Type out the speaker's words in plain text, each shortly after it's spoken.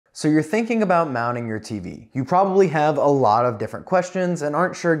So you're thinking about mounting your TV. You probably have a lot of different questions and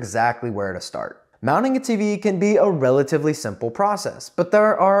aren't sure exactly where to start. Mounting a TV can be a relatively simple process, but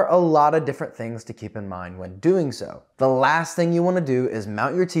there are a lot of different things to keep in mind when doing so. The last thing you want to do is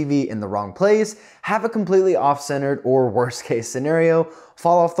mount your TV in the wrong place, have it completely off-centered, or worst case scenario,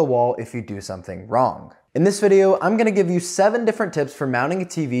 fall off the wall if you do something wrong. In this video, I'm going to give you 7 different tips for mounting a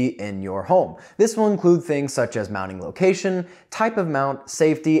TV in your home. This will include things such as mounting location, type of mount,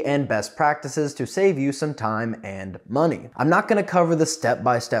 safety, and best practices to save you some time and money. I'm not going to cover the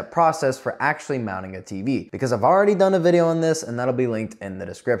step-by-step process for actually mounting a TV because I've already done a video on this and that'll be linked in the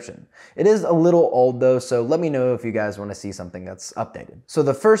description. It is a little old though, so let me know if you guys want to see something that's updated. So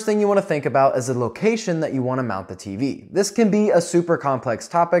the first thing you want to think about is the location that you want to mount the TV. This can be a super complex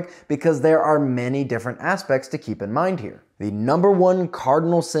topic because there are many different aspects to keep in mind here. The #1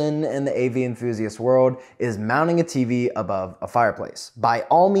 cardinal sin in the AV enthusiast world is mounting a TV above a fireplace. By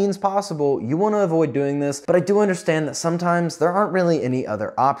all means possible, you want to avoid doing this, but I do understand that sometimes there aren't really any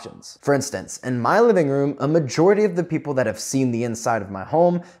other options. For instance, in my living room, a majority of the people that have seen the inside of my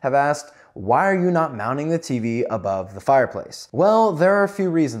home have asked, why are you not mounting the TV above the fireplace? Well, there are a few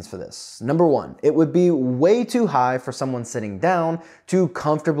reasons for this. #1, it would be way too high for someone sitting down to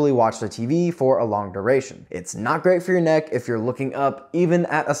comfortably watch the TV for a long duration. It's not great for your neck if you're looking up, even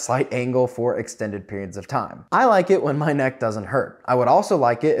at a slight angle for extended periods of time. I like it when my neck doesn't hurt. I would also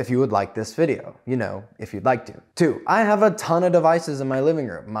like it if you would like this video, if you'd like to. 2, I have a ton of devices in my living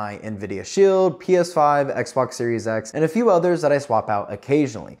room. My Nvidia Shield, PS5, Xbox Series X, and a few others that I swap out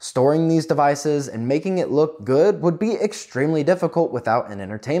occasionally. Storing these devices and making it look good would be extremely difficult without an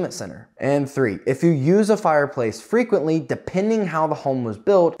entertainment center. And 3, if you use a fireplace frequently, depending how the home was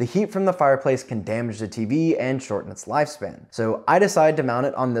built, the heat from the fireplace can damage the TV and shorten its lifespan. So I decided to mount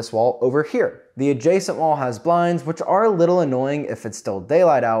it on this wall over here. The adjacent wall has blinds, which are a little annoying if it's still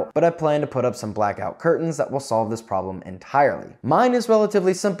daylight out, but I plan to put up some blackout curtains that will solve this problem entirely. Mine is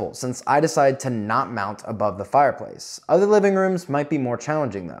relatively simple since I decided to not mount above the fireplace. Other living rooms might be more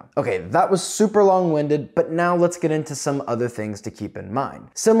challenging though. Okay, that was super long-winded, but now let's get into some other things to keep in mind.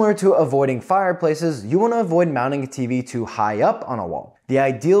 Similar to avoiding fireplaces, you want to avoid mounting a TV too high up on a wall. The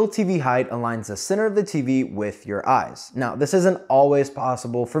ideal TV height aligns the center of the TV with your eyes. Now, this isn't always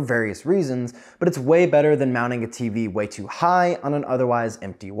possible for various reasons, but it's way better than mounting a TV way too high on an otherwise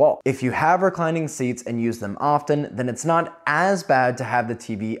empty wall. If you have reclining seats and use them often, then it's not as bad to have the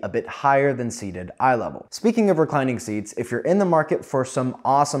TV a bit higher than seated eye level. Speaking of reclining seats, if you're in the market for some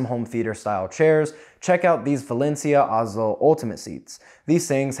awesome home theater style chairs, check out these Valencia Oslo Ultimate seats. These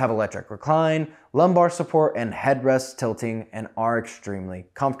things have electric recline, lumbar support, and headrest tilting and are extremely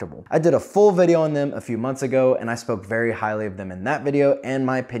comfortable. I did a full video on them a few months ago and I spoke very highly of them in that video and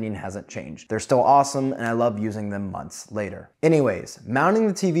my opinion hasn't changed. They're still awesome and I love using them months later. Anyways, mounting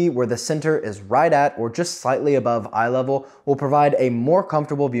the TV where the center is right at or just slightly above eye level will provide a more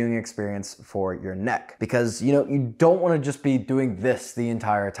comfortable viewing experience for your neck because you don't want to just be doing this the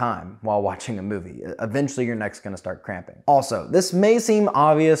entire time while watching a movie. Eventually your neck's going to start cramping. Also, this may seem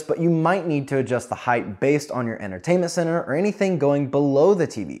obvious, but you might need to adjust the height based on your entertainment center or anything going below the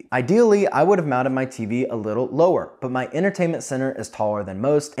TV. Ideally, I would have mounted my TV a little lower, but my entertainment center is taller than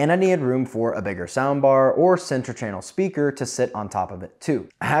most and I needed room for a bigger soundbar or center channel speaker to sit on top of it too.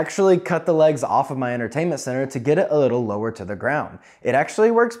 I actually cut the legs off of my entertainment center to get it a little lower to the ground. It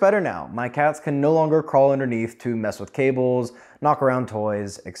actually works better now. My cats can no longer crawl underneath to mess with cables, knock around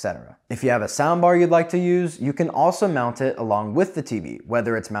toys, etc. If you have a soundbar you'd like to use, you can also mount it along with the TV,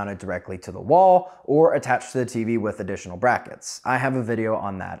 whether it's mounted directly to the wall or attached to the TV with additional brackets. I have a video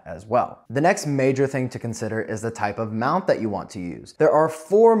on that as well. The next major thing to consider is the type of mount that you want to use. There are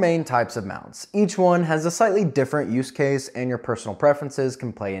 4 main types of mounts. Each one has a slightly different use case and your personal preferences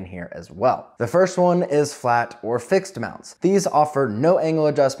can play in here as well. The first one is flat or fixed mounts. These offer no angle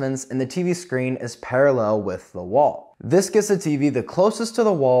adjustments and the TV screen is parallel with the wall. This gets the TV the closest to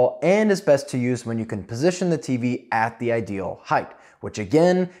the wall and is best to use when you can position the TV at the ideal height, which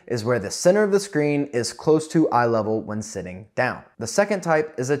again is where the center of the screen is close to eye level when sitting down. The second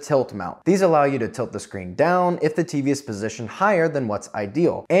type is a tilt mount. These allow you to tilt the screen down if the TV is positioned higher than what's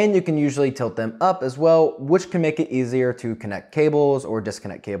ideal. And you can usually tilt them up as well, which can make it easier to connect cables or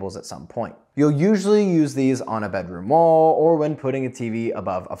disconnect cables at some point. You'll usually use these on a bedroom wall or when putting a TV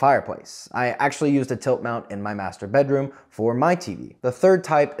above a fireplace. I actually used a tilt mount in my master bedroom for my TV. The third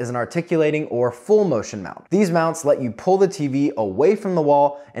type is an articulating or full motion mount. These mounts let you pull the TV away from the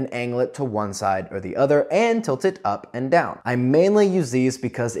wall and angle it to one side or the other and tilt it up and down. I mainly use these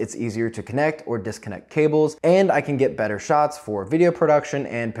because it's easier to connect or disconnect cables and I can get better shots for video production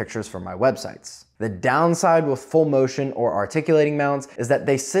and pictures for my websites. The downside with full motion or articulating mounts is that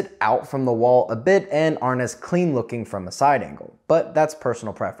they sit out from the wall a bit and aren't as clean looking from a side angle, but that's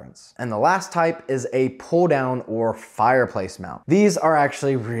personal preference. And the last type is a pull down or fireplace mount. These are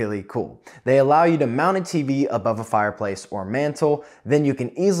actually really cool. They allow you to mount a TV above a fireplace or mantle, then you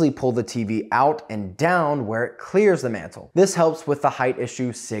can easily pull the TV out and down where it clears the mantle. This helps with the height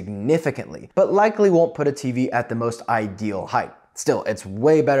issue significantly, but likely won't put a TV at the most ideal height. Still, it's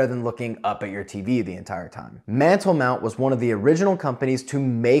way better than looking up at your TV the entire time. Mantle Mount was one of the original companies to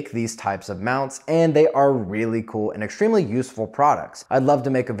make these types of mounts, and they are really cool and extremely useful products. I'd love to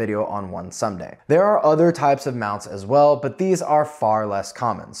make a video on one someday. There are other types of mounts as well, but these are far less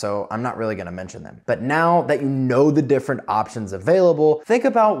common, so I'm not really gonna mention them. But now that you know the different options available, think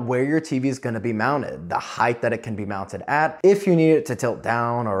about where your TV is gonna be mounted, the height that it can be mounted at, if you need it to tilt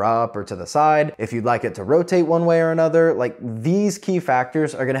down or up or to the side, if you'd like it to rotate one way or another. Like, these key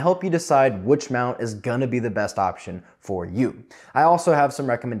factors are going to help you decide which mount is going to be the best option for you. I also have some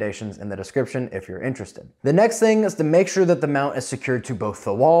recommendations in the description if you're interested. The next thing is to make sure that the mount is secured to both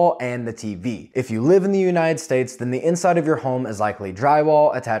the wall and the TV. If you live in the United States, then the inside of your home is likely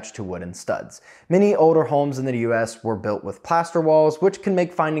drywall attached to wooden studs. Many older homes in the US were built with plaster walls, which can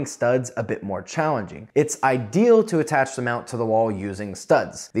make finding studs a bit more challenging. It's ideal to attach the mount to the wall using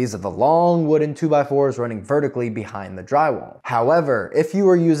studs. These are the long wooden 2x4s running vertically behind the drywall. However, if you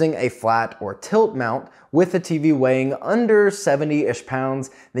are using a flat or tilt mount with a TV weighing under 70-ish pounds,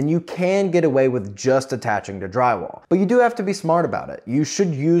 then you can get away with just attaching to drywall. But you do have to be smart about it. You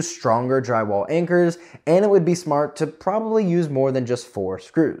should use stronger drywall anchors, and it would be smart to probably use more than just 4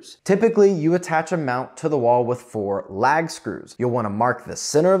 screws. Typically, you attach a mount to the wall with 4 lag screws. You'll want to mark the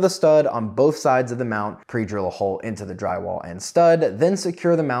center of the stud on both sides of the mount, pre-drill a hole into the drywall and stud, then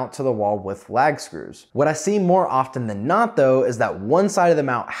secure the mount to the wall with lag screws. What I see more often than not though is that one side of the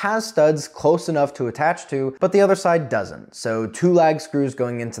mount has studs close enough to attach to, but the other side doesn't. So 2 lag screws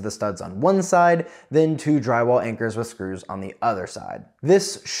going into the studs on one side, then 2 drywall anchors with screws on the other side.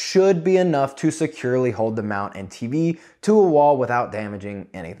 This should be enough to securely hold the mount and TV to a wall without damaging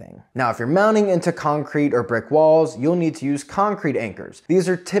anything. Now, if you're mounting into concrete or brick walls, you'll need to use concrete anchors. These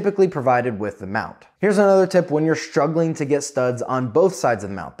are typically provided with the mount. Here's another tip when you're struggling to get studs on both sides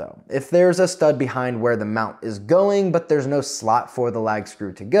of the mount though. If there's a stud behind where the mount is going, but there's no slot for the lag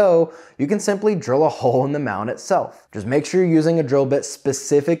screw to go, you can simply drill a hole in the mount itself. Just make sure you're using a drill bit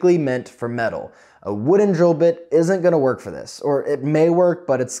specifically meant for metal. A wooden drill bit isn't gonna work for this, or it may work,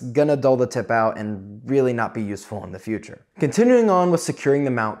 but it's gonna dull the tip out and really not be useful in the future. Continuing on with securing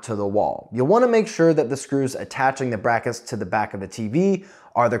the mount to the wall, you'll wanna make sure that the screws attaching the brackets to the back of the TV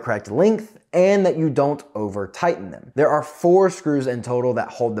are the correct length and that you don't over tighten them. There are 4 screws in total that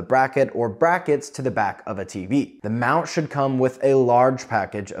hold the bracket or brackets to the back of a TV. The mount should come with a large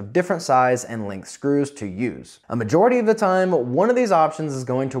package of different size and length screws to use. A majority of the time, one of these options is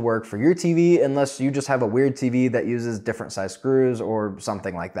going to work for your TV unless you just have a weird TV that uses different size screws or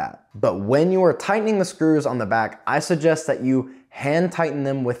something like that. But when you are tightening the screws on the back, I suggest that you hand tighten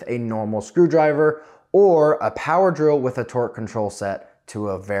them with a normal screwdriver or a power drill with a torque control set to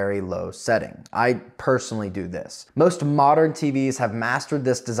a very low setting. I personally do this. Most modern TVs have mastered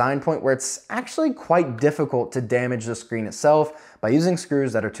this design point where it's actually quite difficult to damage the screen itself by using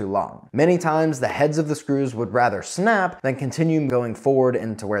screws that are too long. Many times the heads of the screws would rather snap than continue going forward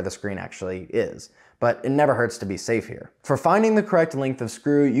into where the screen actually is. But it never hurts to be safe here. For finding the correct length of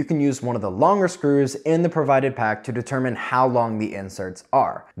screw, you can use one of the longer screws in the provided pack to determine how long the inserts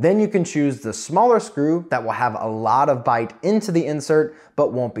are. Then you can choose the smaller screw that will have a lot of bite into the insert,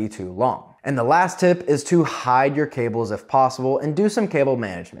 but won't be too long. And the last tip is to hide your cables if possible and do some cable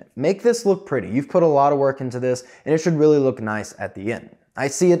management. Make this look pretty. You've put a lot of work into this and it should really look nice at the end. I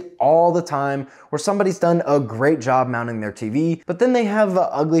see it all the time where somebody's done a great job mounting their TV, but then they have an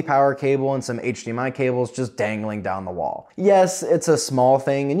ugly power cable and some HDMI cables just dangling down the wall. Yes, it's a small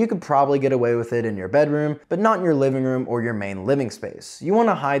thing and you could probably get away with it in your bedroom, but not in your living room or your main living space. You want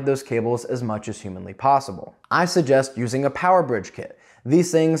to hide those cables as much as humanly possible. I suggest using a power bridge kit. These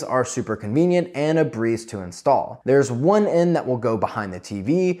things are super convenient and a breeze to install. There's one end that will go behind the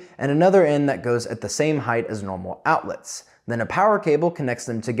TV and another end that goes at the same height as normal outlets. Then a power cable connects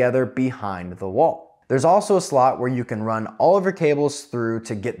them together behind the wall. There's also a slot where you can run all of your cables through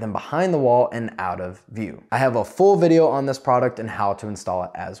to get them behind the wall and out of view. I have a full video on this product and how to install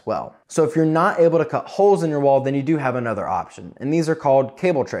it as well. So if you're not able to cut holes in your wall, then you do have another option, and these are called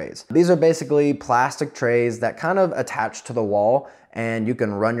cable trays. These are basically plastic trays that kind of attach to the wall and you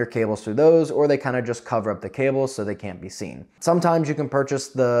can run your cables through those, or they kind of just cover up the cables so they can't be seen. Sometimes you can purchase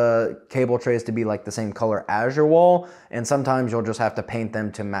the cable trays to be like the same color as your wall, and sometimes you'll just have to paint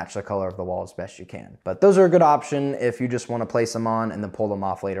them to match the color of the wall as best you can. But those are a good option if you just want to place them on and then pull them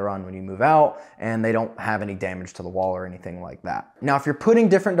off later on when you move out and they don't have any damage to the wall or anything like that. Now, if you're putting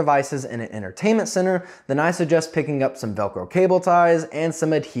different devices in an entertainment center, then I suggest picking up some Velcro cable ties and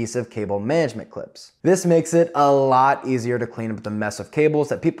some adhesive cable management clips. This makes it a lot easier to clean up the mess of cables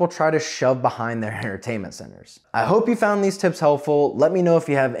that people try to shove behind their entertainment centers. I hope you found these tips helpful. Let me know if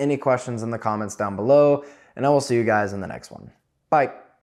you have any questions in the comments down below, and I will see you guys in the next one. Bye.